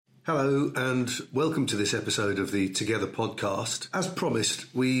Hello and welcome to this episode of the Together podcast. As promised,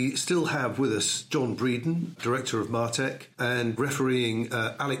 we still have with us John Breeden, Director of Martech, and refereeing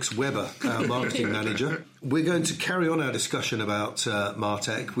Alex Webber, our Marketing Manager. We're going to carry on our discussion about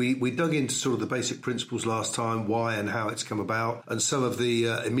Martech. We dug into sort of the basic principles last time, why and how it's come about, and some of the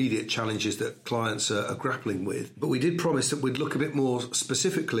immediate challenges that clients are grappling with. But we did promise that we'd look a bit more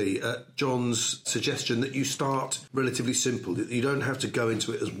specifically at John's suggestion that you start relatively simple, that you don't have to go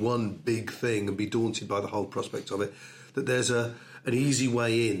into it as one big thing and be daunted by the whole prospect of it, that there's an easy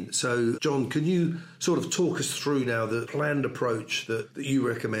way in. So, John, can you sort of talk us through now the planned approach that you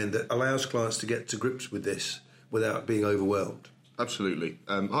recommend that allows clients to get to grips with this without being overwhelmed? Absolutely.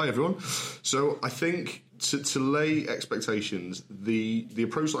 Hi, everyone. So I think to lay expectations, the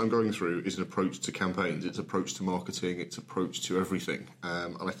approach that I'm going through is an approach to campaigns, it's an approach to marketing, it's an approach to everything.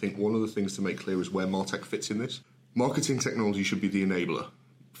 And I think one of the things to make clear is where Martech fits in this. Marketing technology should be the enabler,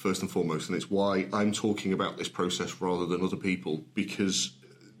 first and foremost, and it's why I'm talking about this process rather than other people, because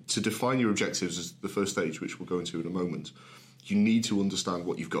to define your objectives is the first stage, which we'll go into in a moment. You need to understand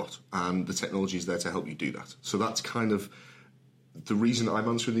what you've got, and the technology is there to help you do that. So that's kind of the reason I'm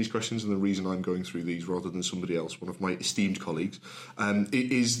answering these questions and the reason I'm going through these rather than somebody else, one of my esteemed colleagues. It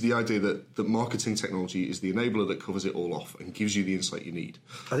is the idea that marketing technology is the enabler that covers it all off and gives you the insight you need.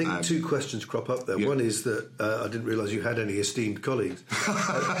 I think two questions crop up there. Yeah. One is that I didn't realise you had any esteemed colleagues.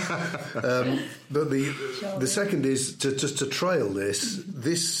 But the second is to trail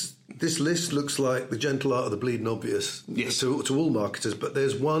this list looks like the gentle art of the bleeding obvious to all marketers, but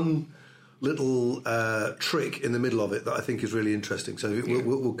there's one little trick in the middle of it that I think is really interesting. So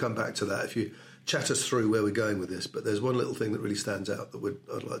we'll come back to that if you chat us through where we're going with this. But there's one little thing that really stands out that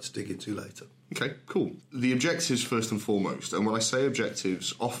I'd like to dig into later. Okay, cool. The objectives first and foremost. And when I say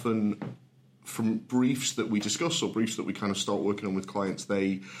objectives, often from briefs that we discuss or briefs that we kind of start working on with clients,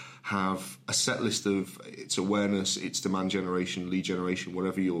 they have a set list of its awareness, its demand generation, lead generation,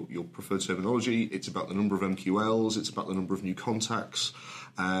 whatever your preferred terminology. It's about the number of MQLs, it's about the number of new contacts,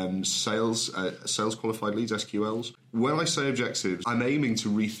 sales qualified leads, SQLs. When I say objectives, I'm aiming to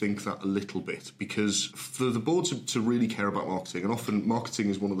rethink that a little bit, because for the board to really care about marketing, and often marketing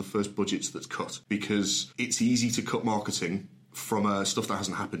is one of the first budgets that's cut, because it's easy to cut marketing from stuff that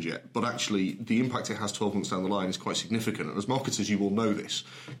hasn't happened yet. But actually, the impact it has 12 months down the line is quite significant. And as marketers, you will know this.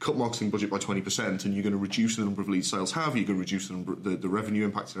 Cut marketing budget by 20% and you're going to reduce the number of lead sales. However, you're going to reduce the revenue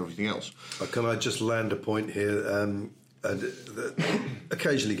impact and everything else. Can I just land a point here? That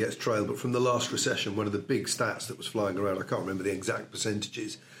occasionally gets trailed, but from the last recession, one of the big stats that was flying around, I can't remember the exact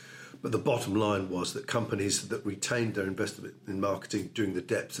percentages, but the bottom line was that companies that retained their investment in marketing during the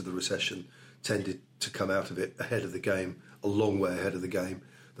depths of the recession tended to come out of it ahead of the game, a long way ahead of the game,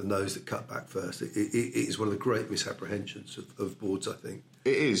 than those that cut back first. It is one of the great misapprehensions of boards, I think.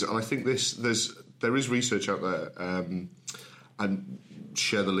 It is, and I think there is research out there, and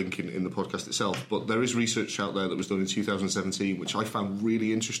share the link in the podcast itself, but there is research out there that was done in 2017, which I found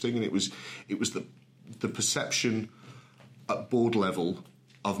really interesting, and it was the perception at board level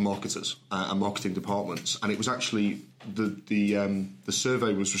of marketers and marketing departments, and it was actually the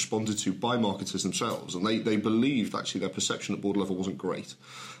survey was responded to by marketers themselves, and they believed actually their perception at board level wasn't great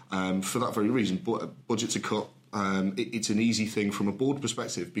for that very reason. Budgets are cut. It's an easy thing from a board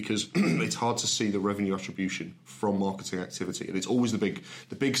perspective because it's hard to see the revenue attribution from marketing activity, and it's always the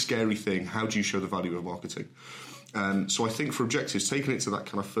big scary thing. How do you show the value of marketing? So I think for objectives, taking it to that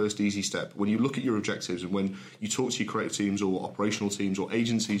kind of first easy step, when you look at your objectives and when you talk to your creative teams or operational teams or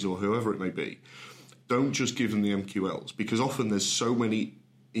agencies or whoever it may be, don't just give them the MQLs, because often there's so many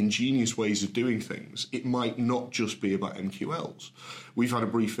ingenious ways of doing things. It might not just be about MQLs. We've had a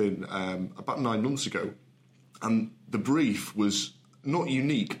briefing about 9 months ago, and the brief was not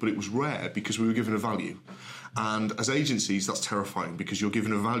unique, but it was rare because we were given a value. And as agencies, that's terrifying because you're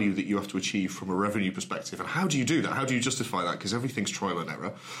given a value that you have to achieve from a revenue perspective. And how do you do that? How do you justify that? Because everything's trial and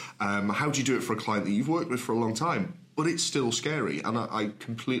error. How do you do it for a client that you've worked with for a long time? But it's still scary, and I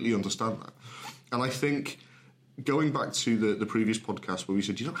completely understand that. And I think going back to the previous podcast where we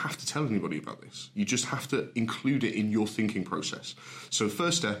said you don't have to tell anybody about this. You just have to include it in your thinking process. So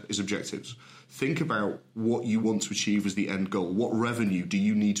first step is objectives. Think about what you want to achieve as the end goal. What revenue do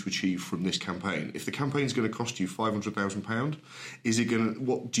you need to achieve from this campaign? If the campaign is going to cost you £500,000,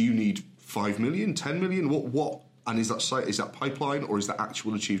 what do you need? 5 million, 10 million? What? And is that pipeline or is that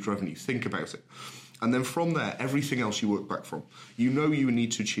actual achieved revenue? Think about it. And then from there, everything else you work back from. You know you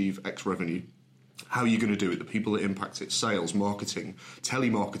need to achieve X revenue. How are you going to do it? The people that impact it, sales, marketing,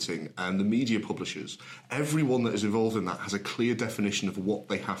 telemarketing, and the media publishers, everyone that is involved in that has a clear definition of what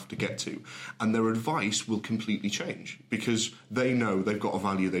they have to get to. And their advice will completely change because they know they've got a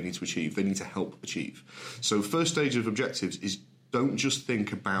value they need to achieve, they need to help achieve. So first stage of objectives is don't just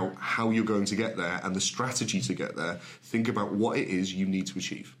think about how you're going to get there and the strategy to get there. Think about what it is you need to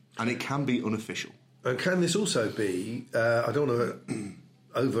achieve. And it can be unofficial. And can this also be, I don't want to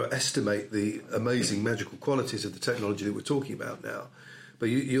overestimate the amazing magical qualities of the technology that we're talking about now, but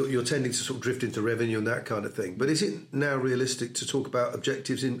you're tending to sort of drift into revenue and that kind of thing. But is it now realistic to talk about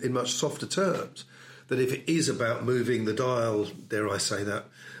objectives in much softer terms? That if it is about moving the dial, dare I say that,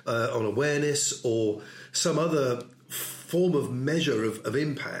 on awareness or some other form of measure of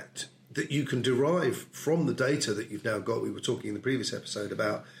impact that you can derive from the data that you've now got. We were talking in the previous episode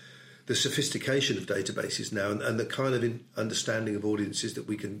about the sophistication of databases now and the kind of understanding of audiences that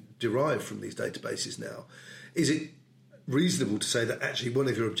we can derive from these databases now. Is it reasonable to say that actually one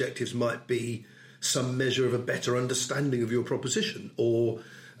of your objectives might be some measure of a better understanding of your proposition or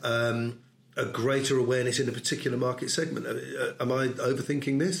a greater awareness in a particular market segment? Am I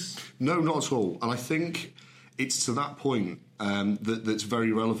overthinking this? No, not at all. And I think it's to that point that's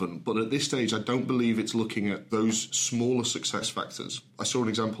very relevant. But at this stage, I don't believe it's looking at those smaller success factors. I saw an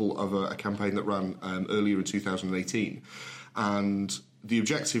example of a campaign that ran earlier in 2018, and the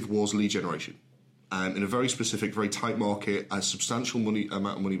objective was lead generation. In a very specific, very tight market, a substantial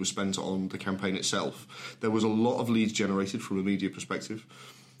amount of money was spent on the campaign itself. There was a lot of leads generated from a media perspective,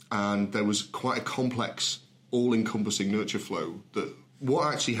 and there was quite a complex, all-encompassing nurture flow. That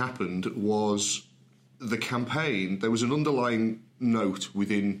what actually happened was the campaign, there was an underlying note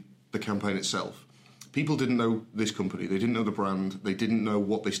within the campaign itself. People didn't know this company, they didn't know the brand, they didn't know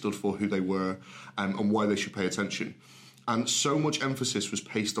what they stood for, who they were, and why they should pay attention. And so much emphasis was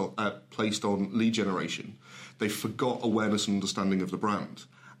placed on lead generation, they forgot awareness and understanding of the brand.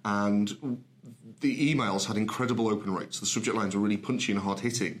 And the emails had incredible open rates, the subject lines were really punchy and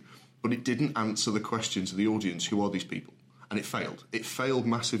hard-hitting, but it didn't answer the question to the audience, who are these people? And it failed. It failed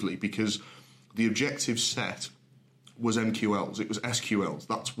massively because the objective set was MQLs, it was SQLs,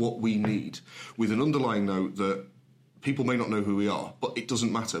 that's what we need, with an underlying note that people may not know who we are, but it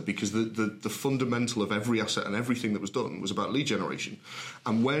doesn't matter because the fundamental of every asset and everything that was done was about lead generation.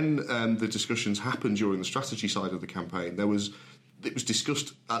 And when the discussions happened during the strategy side of the campaign, it was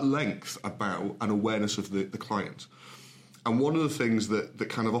discussed at length about an awareness of the client. And one of the things that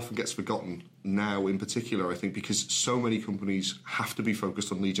kind of often gets forgotten now in particular, I think, because so many companies have to be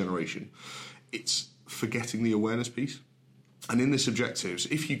focused on lead generation, it's forgetting the awareness piece. And in this objectives,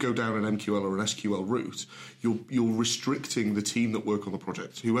 if you go down an MQL or an SQL route, you're restricting the team that work on the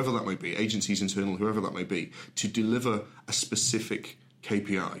project, whoever that may be, agencies, internal, whoever that may be, to deliver a specific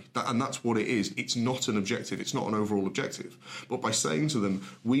KPI. And that's what it is. It's not an objective. It's not an overall objective. But by saying to them,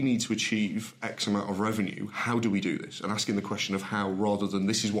 we need to achieve X amount of revenue, how do we do this? And asking the question of how rather than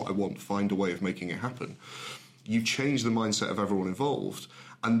this is what I want, find a way of making it happen. You change the mindset of everyone involved.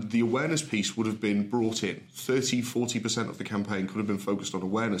 And the awareness piece would have been brought in. 30-40% of the campaign could have been focused on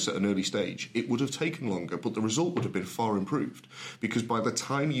awareness at an early stage. It would have taken longer, but the result would have been far improved. Because by the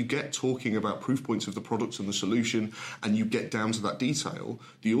time you get talking about proof points of the products and the solution, and you get down to that detail,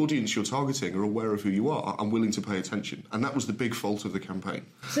 the audience you're targeting are aware of who you are and willing to pay attention. And that was the big fault of the campaign.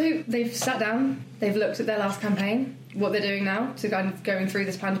 So they've sat down, they've looked at their last campaign. What they're doing now, to kind of going through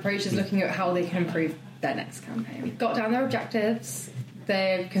this planned approach, is looking at how they can improve their next campaign. Got down their objectives.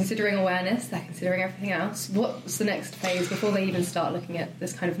 They're considering awareness, they're considering everything else. What's the next phase before they even start looking at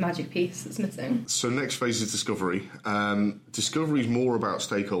this kind of magic piece that's missing? So next phase is discovery. Discovery is more about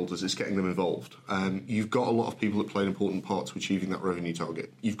stakeholders, it's getting them involved. You've got a lot of people that play an important part to achieving that revenue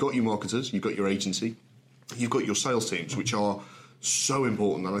target. You've got your marketers, you've got your agency, you've got your sales teams, which are so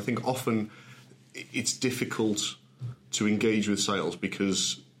important. And I think often it's difficult to engage with sales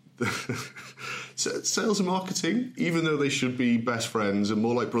because sales and marketing, even though they should be best friends and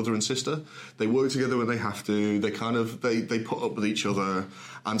more like brother and sister, they work together when they have to. They they put up with each other,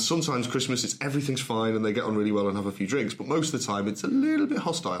 and sometimes Christmas everything's fine and they get on really well and have a few drinks. But most of the time it's a little bit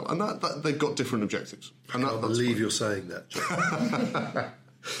hostile, and that they've got different objectives. And I can't believe you're saying that, John.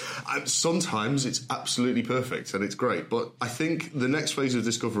 And sometimes it's absolutely perfect and it's great, but I think the next phase of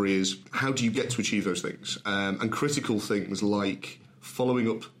discovery is how do you get to achieve those things, and critical things like following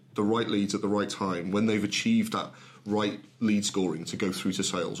up the right leads at the right time when they've achieved that right lead scoring to go through to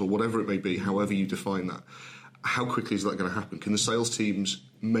sales or whatever it may be, however you define that. How quickly is that going to happen? Can the sales teams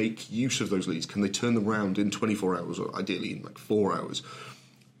make use of those leads? Can they turn them around in 24 hours or ideally in like 4 hours?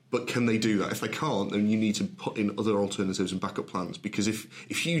 But can they do that? If they can't, then you need to put in other alternatives and backup plans, because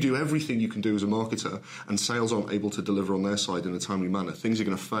if you do everything you can do as a marketer and sales aren't able to deliver on their side in a timely manner, things are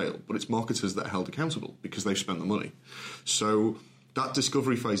going to fail. But it's marketers that are held accountable because they've spent the money. So that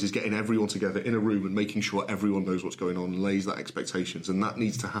discovery phase is getting everyone together in a room and making sure everyone knows what's going on and lays that expectations, and that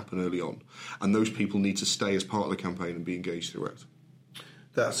needs to happen early on. And those people need to stay as part of the campaign and be engaged throughout.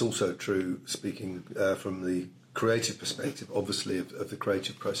 That's also true, speaking from the creative perspective, obviously, of the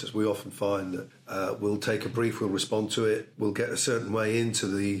creative process. We often find that we'll take a brief, we'll respond to it, we'll get a certain way into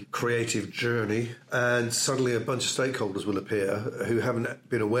the creative journey, and suddenly a bunch of stakeholders will appear who haven't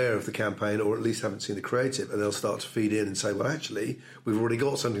been aware of the campaign, or at least haven't seen the creative, and they'll start to feed in and say, well, actually, we've already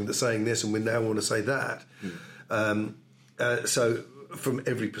got something that's saying this, and we now want to say that. So from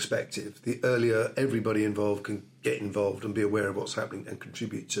every perspective, the earlier everybody involved can get involved and be aware of what's happening and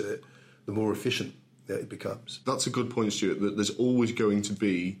contribute to it, the more efficient it becomes. That's a good point, Stuart, that there's always going to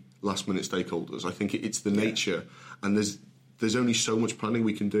be last-minute stakeholders. I think it's the nature, and there's only so much planning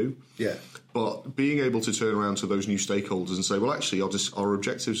we can do. Yeah. But being able to turn around to those new stakeholders and say, well, actually, our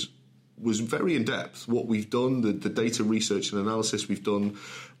objectives was very in-depth. What we've done, the data research and analysis we've done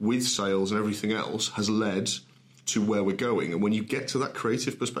with sales and everything else has led to where we're going. And when you get to that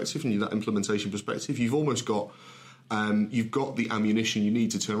creative perspective and that implementation perspective, you've almost got the ammunition you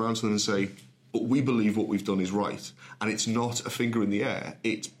need to turn around to them and say, but we believe what we've done is right. And it's not a finger in the air.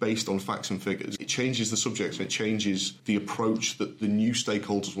 It's based on facts and figures. It changes the subject and it changes the approach that the new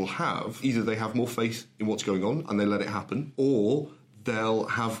stakeholders will have. Either they have more faith in what's going on and they let it happen, or they'll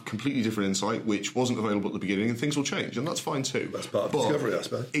have completely different insight which wasn't available at the beginning, and things will change, and that's fine too. That's part of discovery, I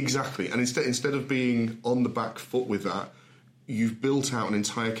suppose. Exactly. And instead of being on the back foot with that, you've built out an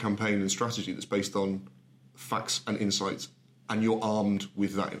entire campaign and strategy that's based on facts and insights, and you're armed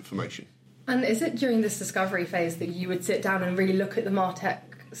with that information. And is it during this discovery phase that you would sit down and really look at the MarTech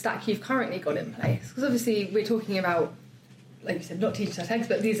stack you've currently got in place? Because obviously we're talking about, like you said, not teach our text,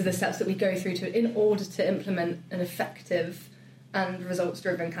 but these are the steps that we go through in order to implement an effective and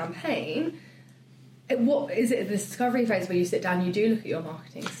results-driven campaign. What is it, this discovery phase where you sit down, you do look at your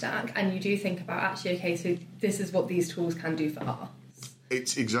marketing stack, and you do think about, actually, okay, so this is what these tools can do for us?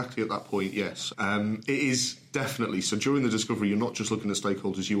 It's exactly at that point, yes. It is definitely. So during the discovery, you're not just looking at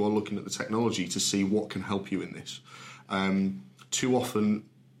stakeholders, you are looking at the technology to see what can help you in this. Too often,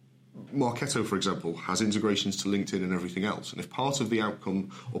 Marketo, for example, has integrations to LinkedIn and everything else. And if part of the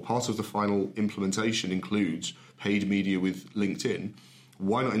outcome or part of the final implementation includes paid media with LinkedIn,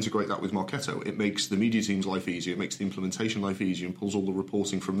 why not integrate that with Marketo? It makes the media team's life easier, it makes the implementation life easier, and pulls all the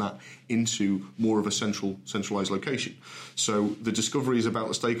reporting from that into more of a centralised location. So the discovery is about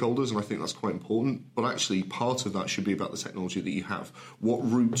the stakeholders, and I think that's quite important, but actually part of that should be about the technology that you have. What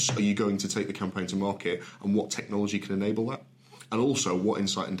routes are you going to take the campaign to market, and what technology can enable that? And also, what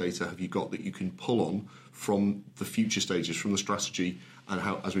insight and data have you got that you can pull on from the future stages, from the strategy, and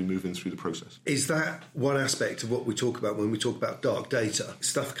how as we move in through the process? Is that one aspect of what we talk about when we talk about dark data?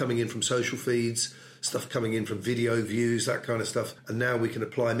 Stuff coming in from social feeds, stuff coming in from video views, that kind of stuff, and now we can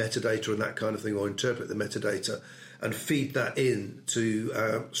apply metadata and that kind of thing, or interpret the metadata and feed that in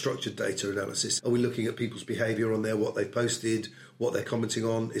to structured data analysis. Are we looking at people's behaviour on there, what they've posted, what they're commenting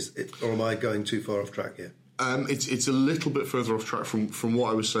on? Or am I going too far off track here? It's a little bit further off track from what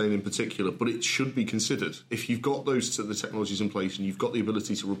I was saying in particular, but it should be considered. If you've got the technologies in place and you've got the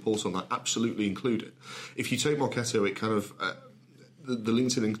ability to report on that, absolutely include it. If you take Marketo, it kind of the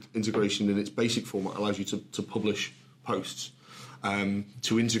LinkedIn integration in its basic format allows you to publish posts.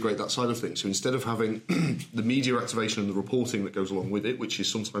 To integrate that side of things. So instead of having the media activation and the reporting that goes along with it, which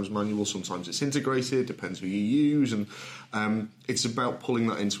is sometimes manual, sometimes it's integrated, depends who you use, and it's about pulling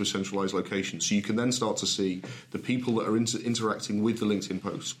that into a centralised location. So you can then start to see the people that are interacting with the LinkedIn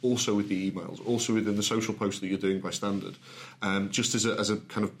posts, also with the emails, also within the social posts that you're doing by standard, just as a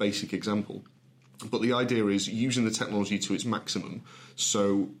kind of basic example. But the idea is using the technology to its maximum,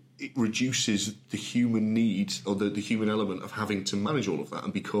 so it reduces the human need or the human element of having to manage all of that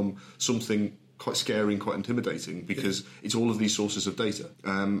and become something quite scary and quite intimidating, because it's all of these sources of data.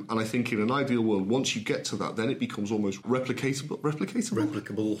 And I think in an ideal world, once you get to that, then it becomes almost replicable,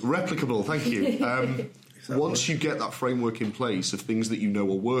 thank you. Once you get that framework in place of things that you know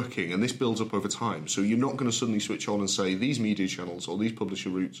are working, and this builds up over time, so you're not going to suddenly switch on and say these media channels or these publisher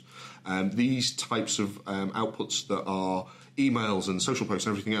routes, these types of outputs that are emails and social posts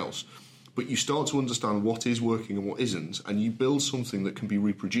and everything else, but you start to understand what is working and what isn't, and you build something that can be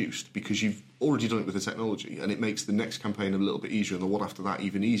reproduced because you've already done it with the technology, and it makes the next campaign a little bit easier and the one after that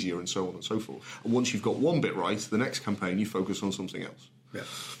even easier, and so on and so forth. And once you've got one bit right, the next campaign you focus on something else. Yeah.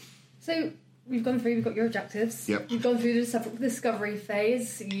 So we've gone through, we've got your objectives. Yep. You've gone through the discovery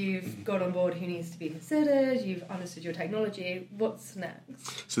phase. You've got on board who needs to be considered. You've understood your technology. What's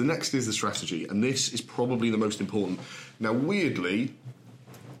next? So the next is the strategy, and this is probably the most important. Now, weirdly,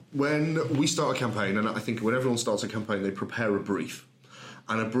 when we start a campaign, and I think when everyone starts a campaign, they prepare a brief.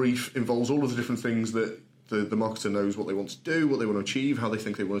 And a brief involves all of the different things that the marketer knows what they want to do, what they want to achieve, how they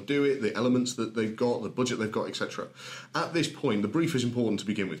think they want to do it, the elements that they've got, the budget they've got, etc. At this point, the brief is important to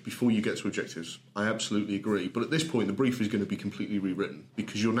begin with before you get to objectives. I absolutely agree. But at this point, the brief is going to be completely rewritten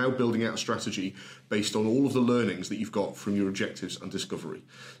because you're now building out a strategy based on all of the learnings that you've got from your objectives and discovery.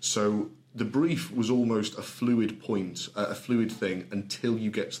 So the brief was almost a fluid point, a fluid thing until you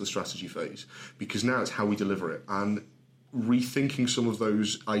get to the strategy phase, because now it's how we deliver it. And rethinking some of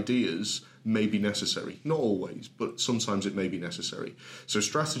those ideas may be necessary. Not always, but sometimes it may be necessary. So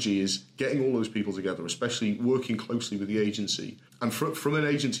strategy is getting all those people together, especially working closely with the agency. And from an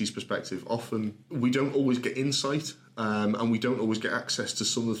agency's perspective, often we don't always get insight and we don't always get access to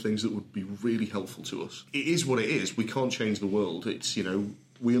some of the things that would be really helpful to us. It is what it is. We can't change the world. It's, you know,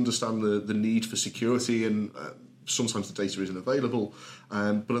 we understand the need for security and sometimes the data isn't available.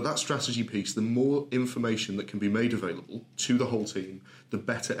 But at that strategy piece, the more information that can be made available to the whole team, the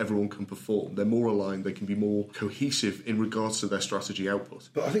better everyone can perform. They're more aligned, they can be more cohesive in regards to their strategy output.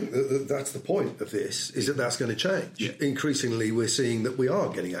 But I think that's the point of this, is that that's going to change. Yeah. Increasingly, we're seeing that we are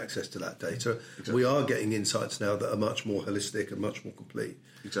getting access to that data. Exactly. We are getting insights now that are much more holistic and much more complete.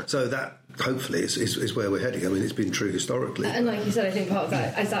 Exactly. So that, hopefully, is where we're heading. I mean, it's been true historically. And like you said, I think part of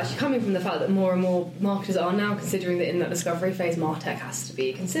that is actually coming from the fact that more and more marketers are now considering that in that discovery phase, MarTech has to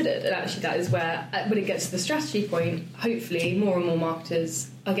be considered. And actually that is where, when it gets to the strategy point, hopefully more and more marketers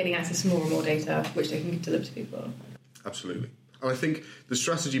are getting access to more and more data, which they can deliver to people. Absolutely. And I think the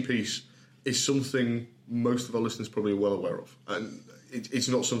strategy piece is something most of our listeners probably are well aware of. And it's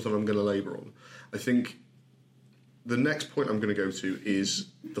not something I'm going to labour on. I think the next point I'm going to go to is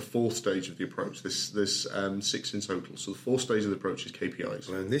the fourth stage of the approach. There's 6 in total. So the fourth stage of the approach is KPIs.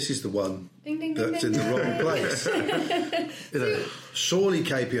 And this is the one Ding, ding, that's ding, in ding, the ding. wrong place. You know, surely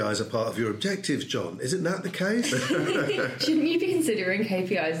KPIs are part of your objectives, John. Isn't that the case? Shouldn't you be considering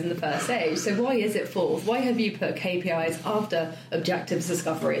KPIs in the first stage? So why is it fourth? Why have you put KPIs after objectives,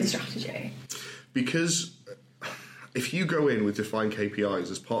 discovery and strategy? Because if you go in with defined KPIs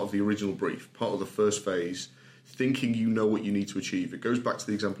as part of the original brief, part of the first phase, thinking you know what you need to achieve, it goes back to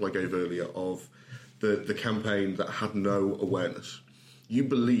the example I gave earlier of the campaign that had no awareness. You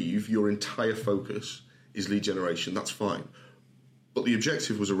believe your entire focus is lead generation, that's fine. But the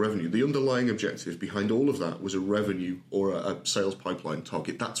objective was a revenue. The underlying objective behind all of that was a revenue or a sales pipeline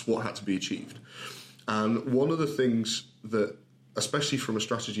target. That's what had to be achieved. And one of the things that, especially from a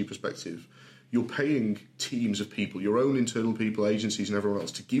strategy perspective, you're paying teams of people, your own internal people, agencies and everyone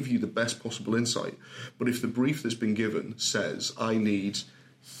else, to give you the best possible insight. But if the brief that's been given says, I need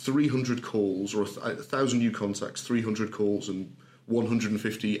 300 calls or 1,000 new contacts, 300 calls and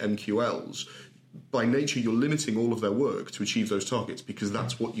 150 MQLs, by nature you're limiting all of their work to achieve those targets because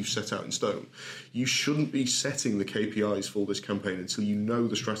that's what you've set out in stone. You shouldn't be setting the KPIs for this campaign until you know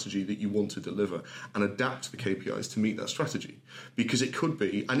the strategy that you want to deliver and adapt the KPIs to meet that strategy. Because it could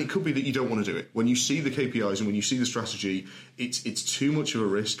be that you don't want to do it. When you see the KPIs and when you see the strategy, it's too much of a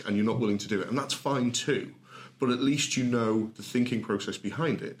risk and you're not willing to do it. And that's fine too. But at least you know the thinking process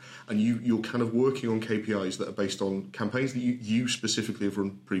behind it, and you're kind of working on KPIs that are based on campaigns that you specifically have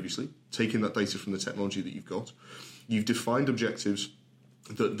run previously, taking that data from the technology that you've got. You've defined objectives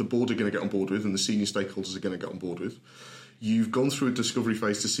that the board are going to get on board with and the senior stakeholders are going to get on board with. You've gone through a discovery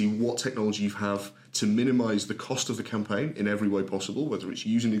phase to see what technology you have to minimise the cost of the campaign in every way possible, whether it's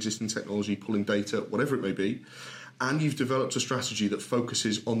using existing technology, pulling data, whatever it may be. And you've developed a strategy that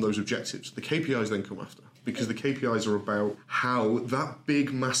focuses on those objectives. The KPIs then come after, because the KPIs are about how that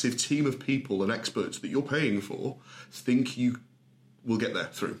big, massive team of people and experts that you're paying for think you will get there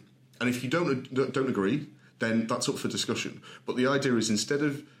through. And if you don't agree, then that's up for discussion. But the idea is, instead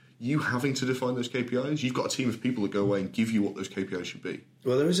of you having to define those KPIs, you've got a team of people that go away and give you what those KPIs should be.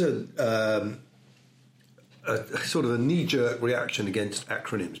 Well, there is a sort of a knee-jerk reaction against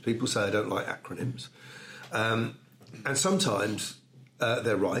acronyms. People say I don't like acronyms. And sometimes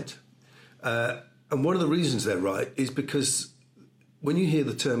they're right. And one of the reasons they're right is because when you hear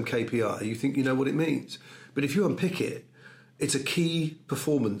the term KPI, you think you know what it means. But if you unpick it, it's a key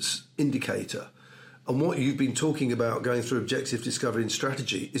performance indicator. And what you've been talking about going through objective discovery and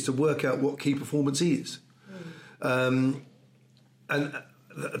strategy is to work out what key performance is. And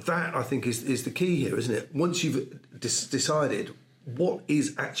that, I think, is the key here, isn't it? Once you've decided what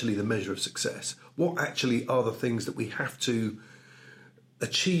is actually the measure of success, what actually are the things that we have to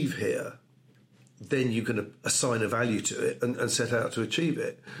achieve here, then you're going to assign a value to it and set out to achieve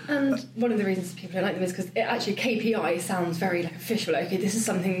it. And one of the reasons people don't like them is because actually KPI sounds very like official. Okay, this is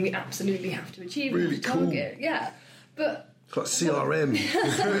something we absolutely have to achieve. Really have to target. Cool. Yeah, but it's like CRM.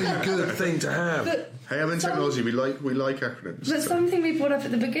 It's a really good thing to have. Hey, I'm in technology. We like acronyms. But something we brought up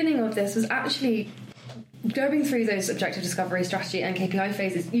at the beginning of this was actually going through those objective discovery, strategy and KPI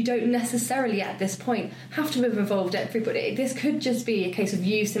phases. You don't necessarily at this point have to have involved everybody. This could just be a case of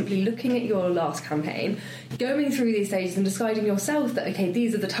you simply looking at your last campaign, going through these stages and deciding yourself that, okay,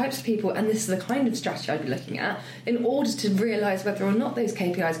 these are the types of people and this is the kind of strategy I'd be looking at in order to realise whether or not those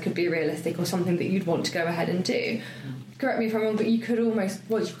KPIs could be realistic or something that you'd want to go ahead and do. Correct me if I'm wrong, but you could almost,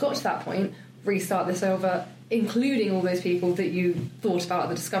 once you've got to that point, restart this over, including all those people that you thought about at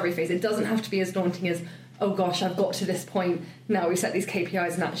the discovery phase. It doesn't have to be as daunting as, oh gosh, I've got to this point, now we set these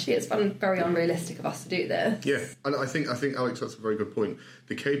KPIs and actually it's very unrealistic of us to do this. Yeah, and I think Alex, that's a very good point.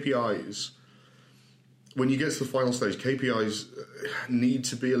 The KPIs, when you get to the final stage, KPIs need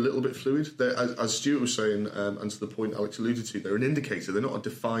to be a little bit fluid. As Stuart was saying, and to the point Alex alluded to, they're an indicator. They're not a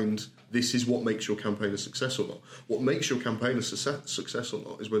defined, this is what makes your campaign a success or not. What makes your campaign a success or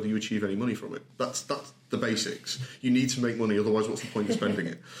not is whether you achieve any money from it. That's the basics. You need to make money, otherwise what's the point of spending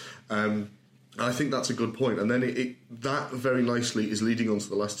it? I think that's a good point. And then that very nicely is leading on to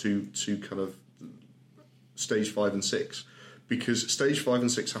the last two kind of stage 5 and 6, because stage 5 and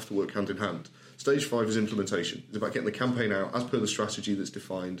 6 have to work hand in hand. Stage 5 is implementation. It's about getting the campaign out as per the strategy that's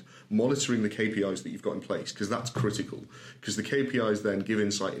defined, monitoring the KPIs that you've got in place, because that's critical. Because the KPIs then give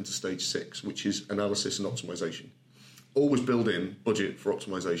insight into stage 6, which is analysis and optimization. Always build in budget for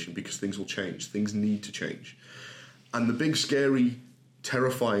optimization, because things will change. Things need to change. And the big, scary,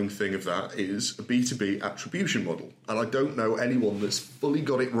 terrifying thing of that is a B2B attribution model. And I don't know anyone that's fully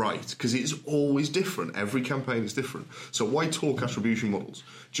got it right, because it's always different. Every campaign is different. So why talk attribution models?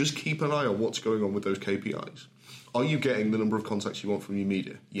 Just keep an eye on what's going on with those KPIs. Are you getting the number of contacts you want from your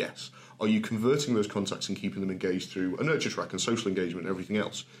media? Yes. Are you converting those contacts and keeping them engaged through a nurture track and social engagement and everything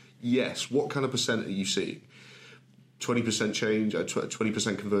else? Yes. What kind of percent are you seeing? 20% change,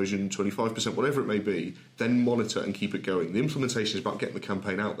 20% conversion, 25%, whatever it may be, then monitor and keep it going. The implementation is about getting the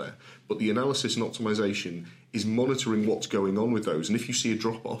campaign out there, but the analysis and optimization is monitoring what's going on with those. And if you see a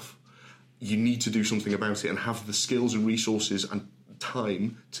drop-off, you need to do something about it and have the skills and resources and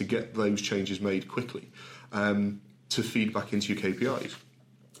time to get those changes made quickly to feed back into your KPIs.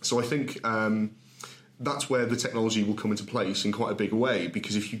 So I think that's where the technology will come into place in quite a big way,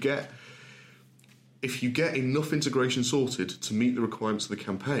 because if you get enough integration sorted to meet the requirements of the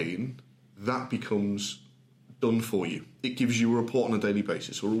campaign, that becomes done for you. It gives you a report on a daily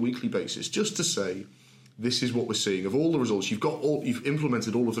basis or a weekly basis, just to say, this is what we're seeing. Of all the results, you've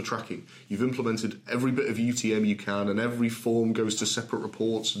implemented all of the tracking. You've implemented every bit of UTM you can, and every form goes to separate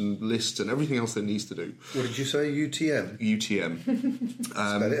reports and lists and everything else it needs to do. What did you say, UTM? UTM.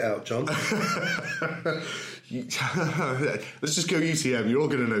 Spell it out, John. Let's just go UTM. You're all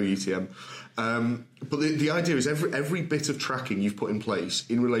going to know UTM. But the idea is every bit of tracking you've put in place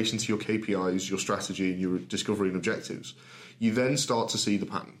in relation to your KPIs, your strategy, and your discovery and objectives, you then start to see the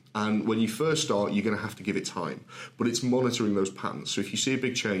pattern. And when you first start, you're going to have to give it time. But it's monitoring those patterns. So if you see a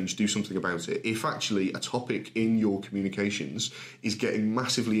big change, do something about it. If actually a topic in your communications is getting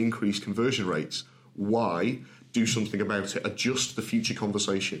massively increased conversion rates, why? Do something about it. Adjust the future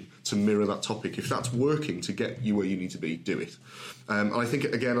conversation to mirror that topic. If that's working to get you where you need to be, do it. And I think,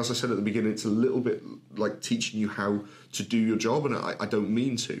 again, as I said at the beginning, it's a little bit like teaching you how to do your job, and I don't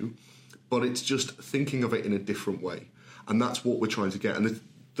mean to, but it's just thinking of it in a different way. And that's what we're trying to get. And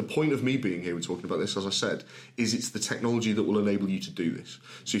the point of me being here and talking about this, as I said, is it's the technology that will enable you to do this.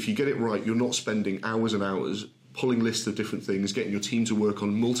 So if you get it right, you're not spending hours and hours pulling lists of different things, getting your team to work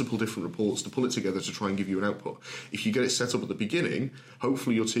on multiple different reports to pull it together to try and give you an output. If you get it set up at the beginning,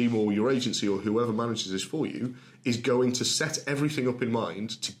 hopefully your team or your agency or whoever manages this for you is going to set everything up in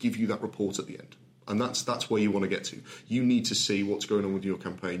mind to give you that report at the end. And that's where you want to get to. You need to see what's going on with your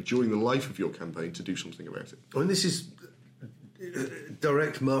campaign during the life of your campaign to do something about it. I mean, this is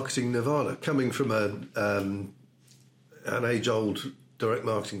direct marketing nirvana, coming from an age-old direct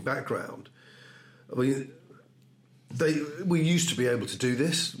marketing background. I mean, we used to be able to do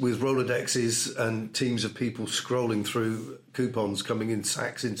this with Rolodexes and teams of people scrolling through coupons coming in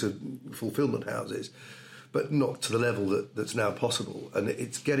sacks into fulfillment houses, but not to the level that's now possible. And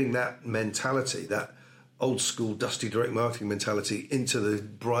it's getting that mentality, that old school dusty direct marketing mentality, into the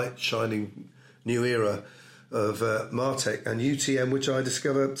bright, shining new era of Martech and UTM, which I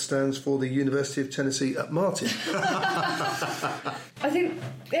discover stands for the University of Tennessee at Martin. I think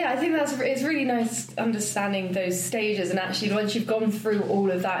it's really nice understanding those stages, and actually once you've gone through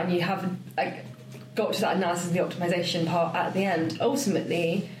all of that and you have got to that analysis and the optimization part at the end.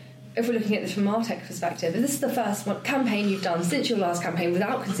 Ultimately, if we're looking at this from Martech perspective, if this is the first campaign you've done since your last campaign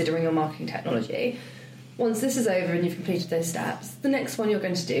without considering your marketing technology, once this is over and you've completed those steps, the next one you're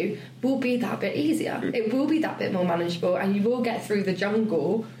going to do will be that bit easier. It will be that bit more manageable, and you will get through the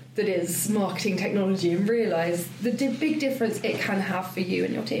jungle that is marketing technology and realise the big difference it can have for you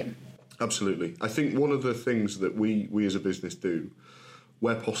and your team. Absolutely. I think one of the things that we as a business do,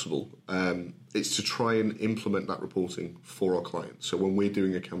 where possible, is to try and implement that reporting for our clients. So when we're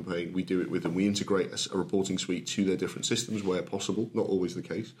doing a campaign, we do it with them. We integrate a reporting suite to their different systems where possible, not always the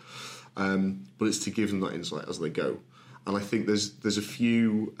case. But it's to give them that insight as they go. And I think there's a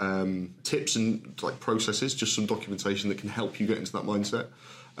few tips and like processes, just some documentation that can help you get into that mindset,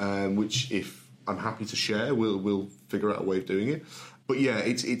 which if I'm happy to share, we'll figure out a way of doing it. But yeah,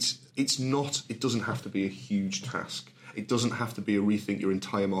 it doesn't have to be a huge task. It doesn't have to be a rethink your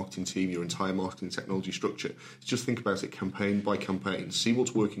entire marketing team, your entire marketing technology structure. Just think about it campaign by campaign, see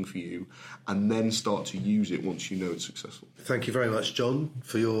what's working for you, and then start to use it once you know it's successful. Thank you very much, John,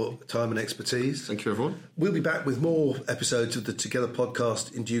 for your time and expertise. Thank you, everyone. We'll be back with more episodes of the Together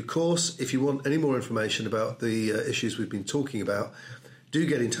podcast in due course. If you want any more information about the issues we've been talking about, do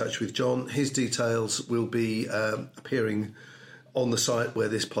get in touch with John. His details will be appearing on the site where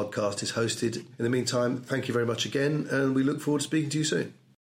this podcast is hosted. In the meantime, thank you very much again, and we look forward to speaking to you soon.